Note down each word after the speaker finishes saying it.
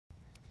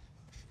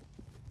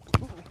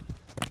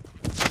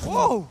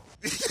Whoa!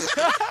 This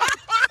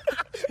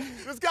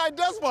guy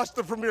does watch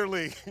the Premier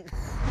League.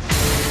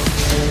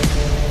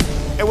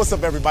 Hey, what's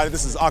up, everybody?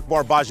 This is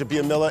Akbar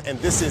Bajabiamila, and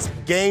this is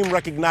Game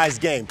Recognized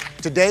Game.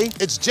 Today,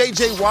 it's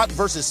J.J. Watt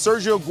versus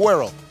Sergio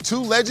Aguero, two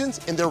legends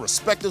in their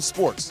respective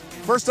sports.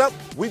 First up,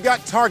 we've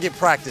got target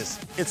practice.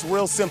 It's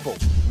real simple.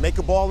 Make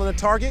a ball in a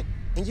target,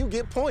 and you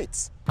get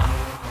points.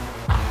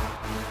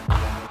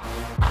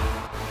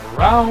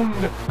 Round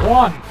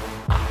one.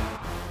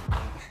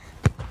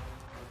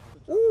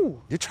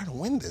 Ooh, you're trying to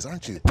win this,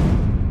 aren't you?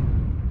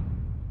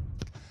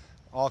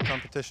 All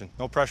competition,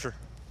 no pressure.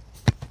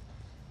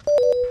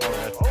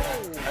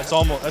 That's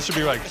almost, that should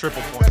be like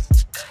triple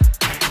points.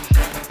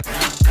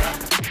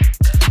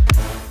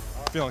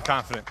 Feeling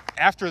confident.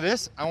 After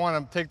this, I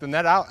want to take the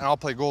net out and I'll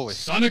play goalie.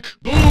 Sonic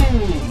boom!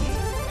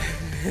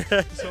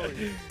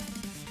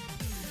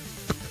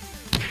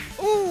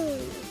 Ooh.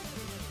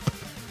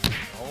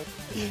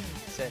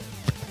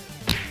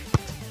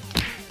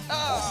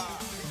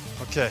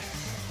 Okay,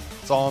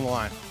 it's all on the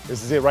line.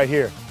 This is it right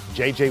here.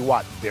 J.J.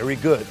 Watt, very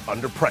good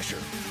under pressure.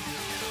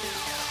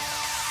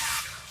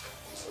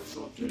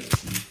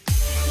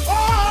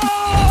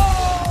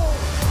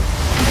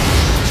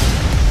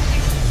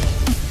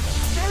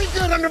 Very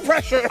good under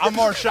pressure. I'm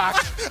more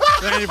shocked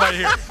than anybody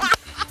here.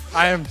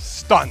 I am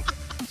stunned.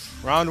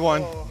 Round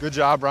one, good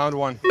job, round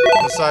one.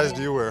 What size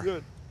do you wear?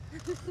 Good.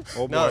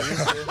 Oh boy,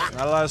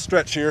 not a lot of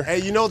stretch here. Hey,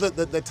 you know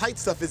the tight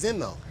stuff is in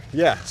though.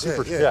 Yeah,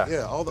 super.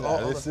 Yeah. All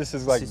this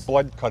is like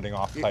blood cutting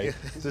off tight.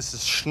 This is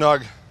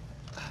snug.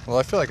 Well,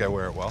 I feel like I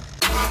wear it well.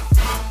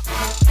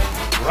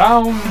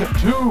 Round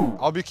two.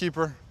 I'll be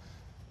keeper.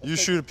 You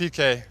shoot a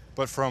PK,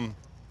 but from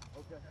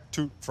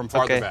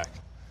farther back.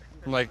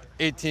 From like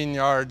 18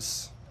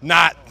 yards,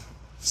 not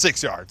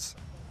 6 yards.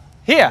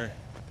 Here? Yeah,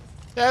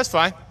 that's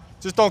fine.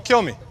 Just don't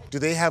kill me. Do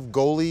they have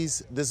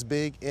goalies this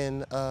big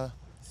in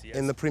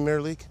the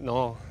Premier League?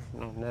 No,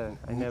 never.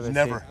 I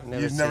never.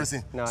 You've never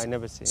seen? No, I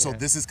never seen. So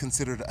this is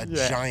considered a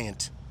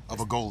giant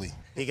of a goalie.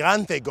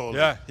 Gigante goalie.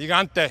 Yeah,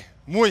 gigante.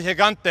 Muy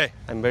gigante.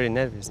 I'm very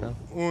nervous now.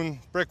 Un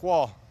brick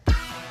wall.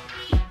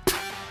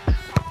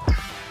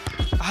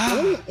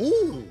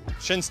 Ooh.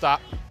 Shin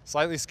stop.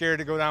 Slightly scared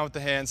to go down with the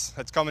hands.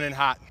 That's coming in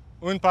hot.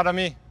 Un para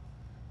mí.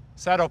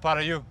 Cero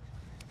para you.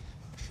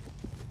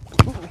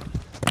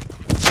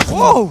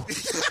 Whoa!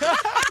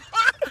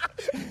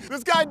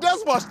 This guy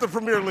does watch the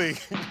Premier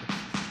League.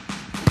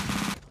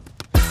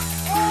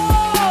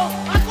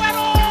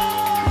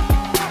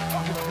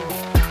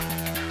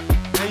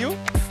 Hey, you?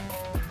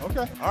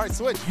 Okay. All right,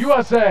 switch.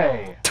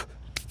 USA.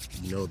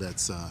 You know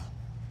that's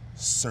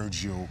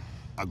Sergio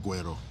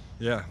Aguero.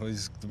 Yeah, well,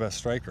 he's the best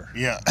striker.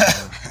 Yeah.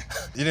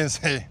 You didn't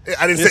say.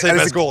 I didn't say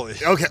best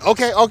goalie. Okay.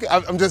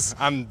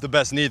 I'm the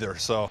best neither.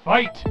 So.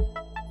 Fight.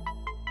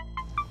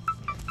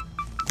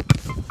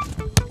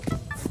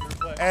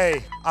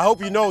 Hey, I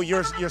hope you know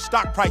your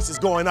stock price is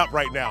going up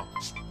right now.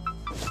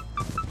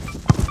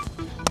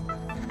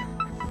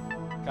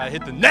 Gotta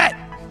hit the net.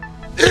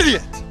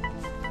 Idiot.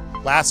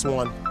 Last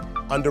one,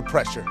 under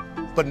pressure,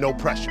 but no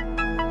pressure.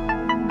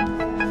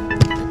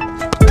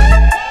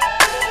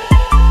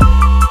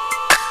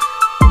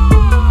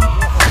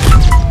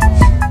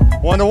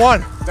 One to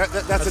one.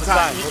 That's a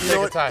tie. We'll You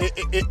know take a tie.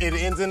 It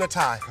ends in a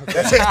tie.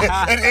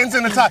 It ends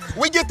in a tie.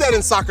 We get that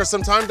in soccer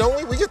sometimes, don't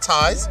we? We get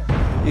ties.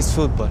 It's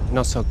football,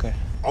 not soccer.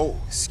 Oh,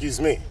 excuse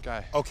me.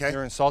 Guy. Okay.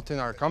 You're insulting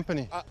our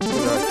company.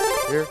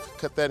 Here,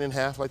 cut that in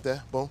half like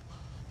that. Boom.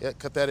 Yeah,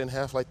 cut that in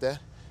half like that.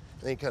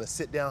 And then you kind of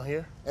sit down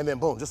here, and then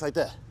boom, just like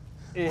that.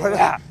 Yeah.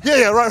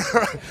 Right.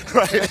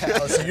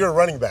 Oh, so you're a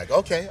running back.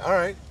 Okay, all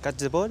right. Got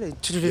the ball. Yeah,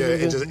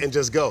 and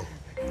just go.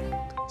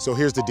 So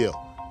here's the deal.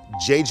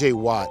 J.J.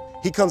 Watt,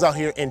 he comes out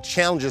here and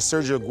challenges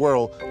Sergio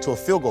Aguero to a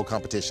field goal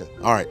competition.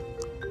 All right,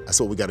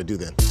 that's what we got to do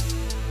then.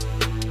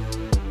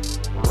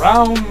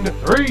 Round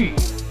three.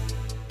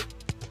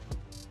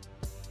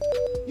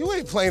 You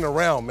ain't playing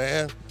around,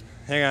 man.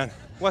 Hang on.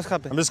 What's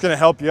happened? I'm just gonna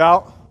help you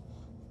out,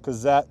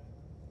 cause the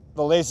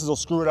laces will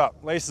screw it up.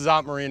 Laces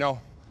out, Marino.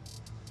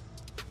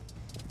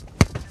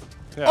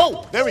 Yeah.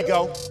 Oh, there we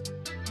go.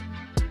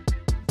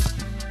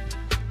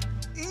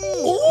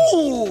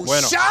 Ooh,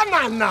 Bueno.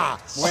 shamana.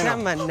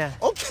 Shamana.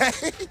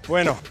 Okay.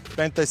 Bueno,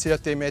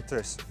 27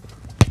 metros.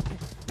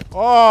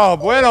 Oh,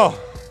 bueno.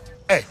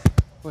 Hey,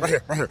 right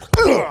here.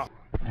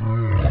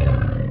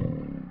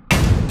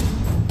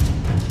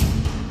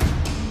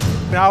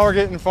 Now we're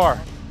getting far.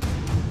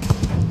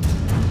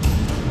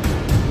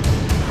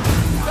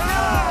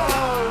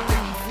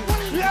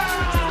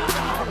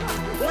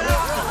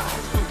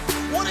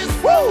 What is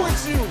wrong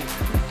with you?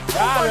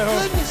 Got him. Oh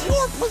my goodness,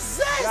 you're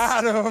possessed.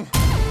 Got him.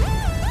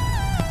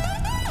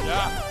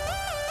 Yeah.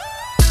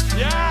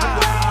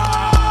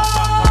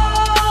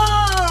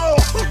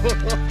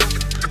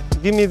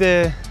 Give me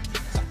the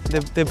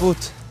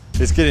boot.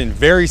 It's getting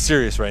very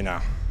serious right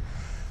now.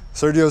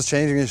 Sergio's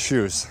changing his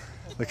shoes.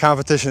 The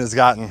competition has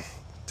gotten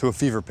to a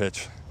fever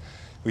pitch.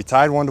 We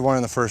tied 1-1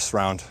 in the first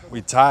round.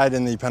 We tied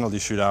in the penalty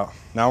shootout.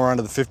 Now we're on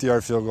to the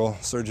 50-yard field goal.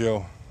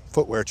 Sergio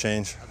footwear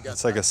change.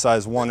 It's like a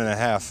size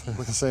 1.5.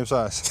 We're the same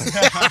size.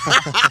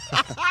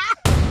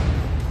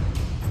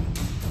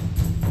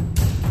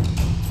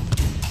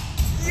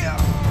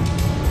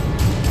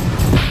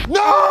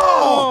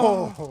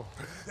 No!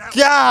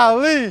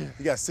 Golly!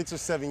 You got 6 or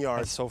 7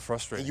 yards. That's so And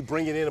frustrating. you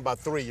bring it in about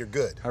 3, you're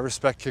good. I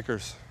respect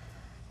kickers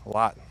a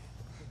lot.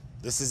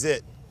 This is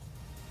it.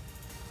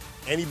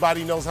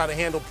 Anybody knows how to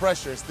handle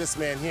pressure, it's this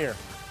man here.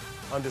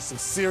 Under some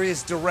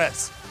serious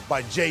duress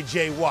by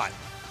J.J. Watt.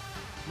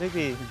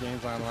 Maybe. The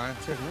game's online.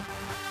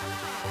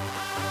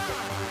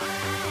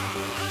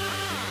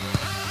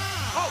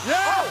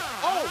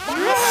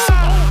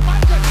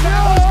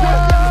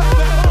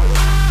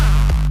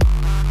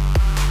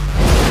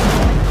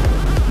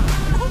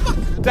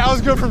 That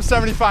was good from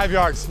 75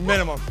 yards,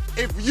 minimum.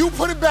 If you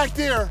put it back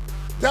there,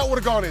 that would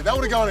have gone in. That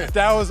would have gone in.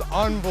 That was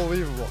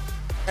unbelievable.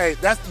 Hey,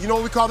 you know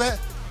what we call that?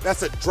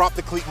 That's a drop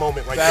the cleat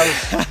moment right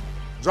That there.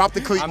 Drop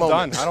the cleat I'm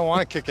moment. done. I don't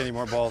want to kick any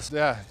more balls.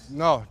 Yeah,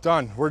 no,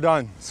 done. We're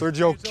done.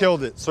 Sergio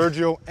killed it.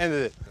 Sergio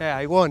ended it. Yeah,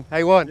 I won.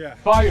 I won. Yeah.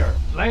 Fire.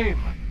 Flame.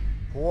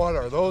 What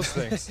are those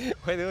things?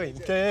 What are you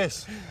doing? Okay,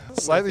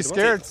 slightly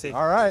scared. Sí.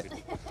 All right,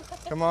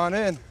 come on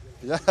in.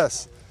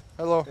 Yes.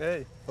 Hello.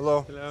 Hey.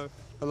 Hello. Hello.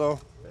 Hello.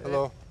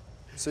 Hello.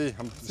 See,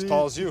 I'm as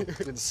tall as you.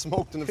 Getting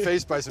smoked in the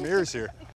face by some ears here.